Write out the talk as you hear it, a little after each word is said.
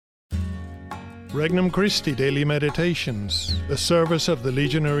Regnum Christi Daily Meditations, the service of the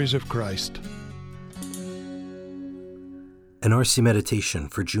Legionaries of Christ. An RC Meditation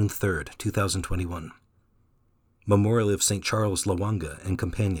for June 3rd, 2021. Memorial of St. Charles Lwanga and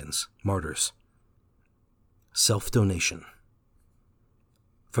Companions, Martyrs. Self-donation.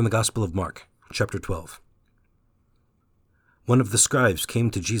 From the Gospel of Mark, chapter 12. One of the scribes came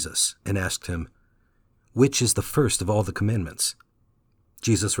to Jesus and asked him, "Which is the first of all the commandments?"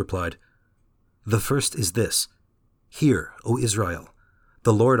 Jesus replied, "The first is this, Hear, O Israel,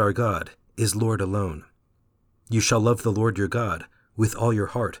 the Lord our God is Lord alone. You shall love the Lord your God with all your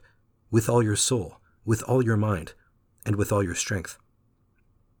heart, with all your soul, with all your mind, and with all your strength.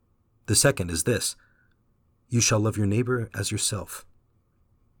 The second is this, You shall love your neighbor as yourself.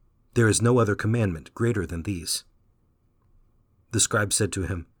 There is no other commandment greater than these." The scribe said to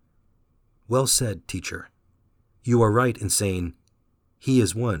him, "Well said, teacher. You are right in saying, He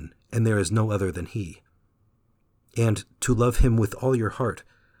is one, and there is no other than He. And to love Him with all your heart,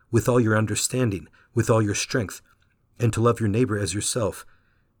 with all your understanding, with all your strength, and to love your neighbor as yourself,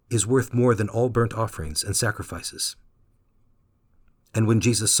 is worth more than all burnt offerings and sacrifices." And when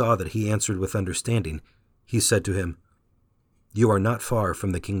Jesus saw that he answered with understanding, he said to him, "You are not far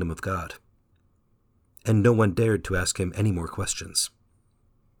from the kingdom of God." And no one dared to ask him any more questions.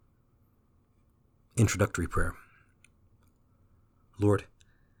 Introductory Prayer. Lord,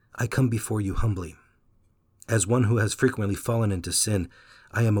 I come before you humbly. As one who has frequently fallen into sin,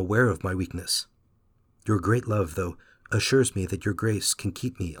 I am aware of my weakness. Your great love, though, assures me that your grace can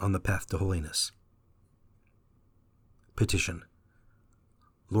keep me on the path to holiness. Petition.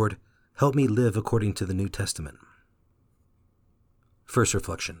 Lord, help me live according to the New Testament. First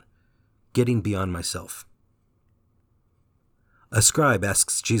reflection. Getting beyond myself. A scribe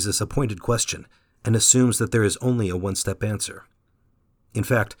asks Jesus a pointed question and assumes that there is only a one-step answer. In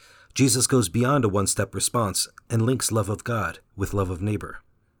fact, Jesus goes beyond a one-step response and links love of God with love of neighbor.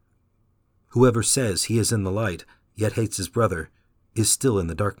 Whoever says he is in the light, yet hates his brother, is still in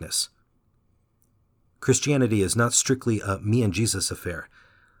the darkness. Christianity is not strictly a me and Jesus affair.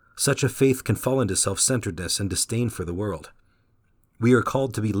 Such a faith can fall into self-centeredness and disdain for the world. We are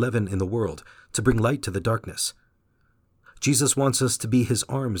called to be leaven in the world, to bring light to the darkness. Jesus wants us to be his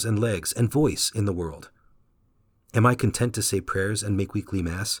arms and legs and voice in the world. Am I content to say prayers and make weekly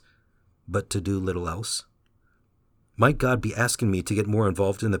mass, but to do little else? Might God be asking me to get more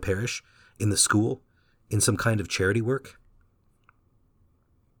involved in the parish, in the school, in some kind of charity work?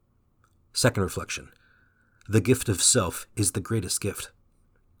 Second reflection. The gift of self is the greatest gift.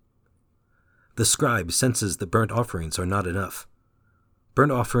 The scribe senses that burnt offerings are not enough.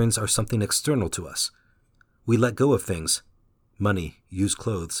 Burnt offerings are something external to us. We let go of things, money, used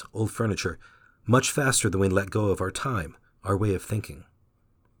clothes, old furniture, much faster than we let go of our time, our way of thinking.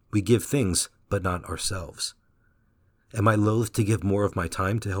 We give things, but not ourselves. Am I loath to give more of my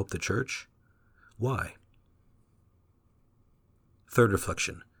time to help the church? Why? Third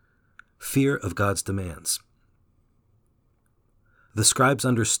reflection. Fear of God's demands. The scribes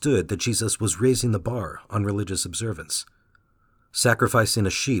understood that Jesus was raising the bar on religious observance. Sacrificing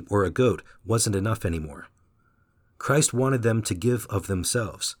a sheep or a goat wasn't enough anymore. Christ wanted them to give of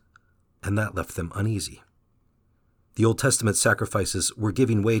themselves, and that left them uneasy. The Old Testament sacrifices were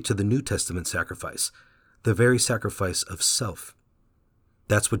giving way to the New Testament sacrifice, the very sacrifice of self.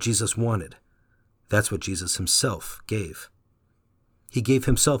 That's what Jesus wanted. That's what Jesus himself gave. He gave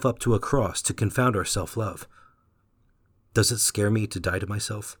himself up to a cross to confound our self-love. Does it scare me to die to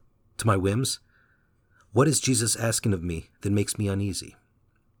myself, to my whims? What is Jesus asking of me that makes me uneasy?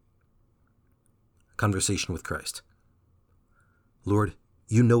 Conversation with Christ. Lord,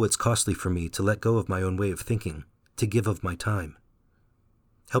 you know it's costly for me to let go of my own way of thinking, to give of my time.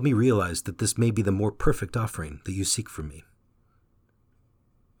 Help me realize that this may be the more perfect offering that you seek from me.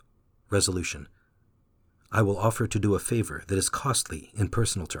 Resolution. I will offer to do a favor that is costly in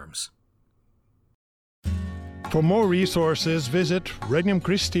personal terms. For more resources, visit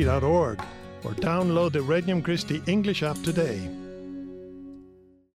regnumchristi.org or download the Regnum Christi English app today.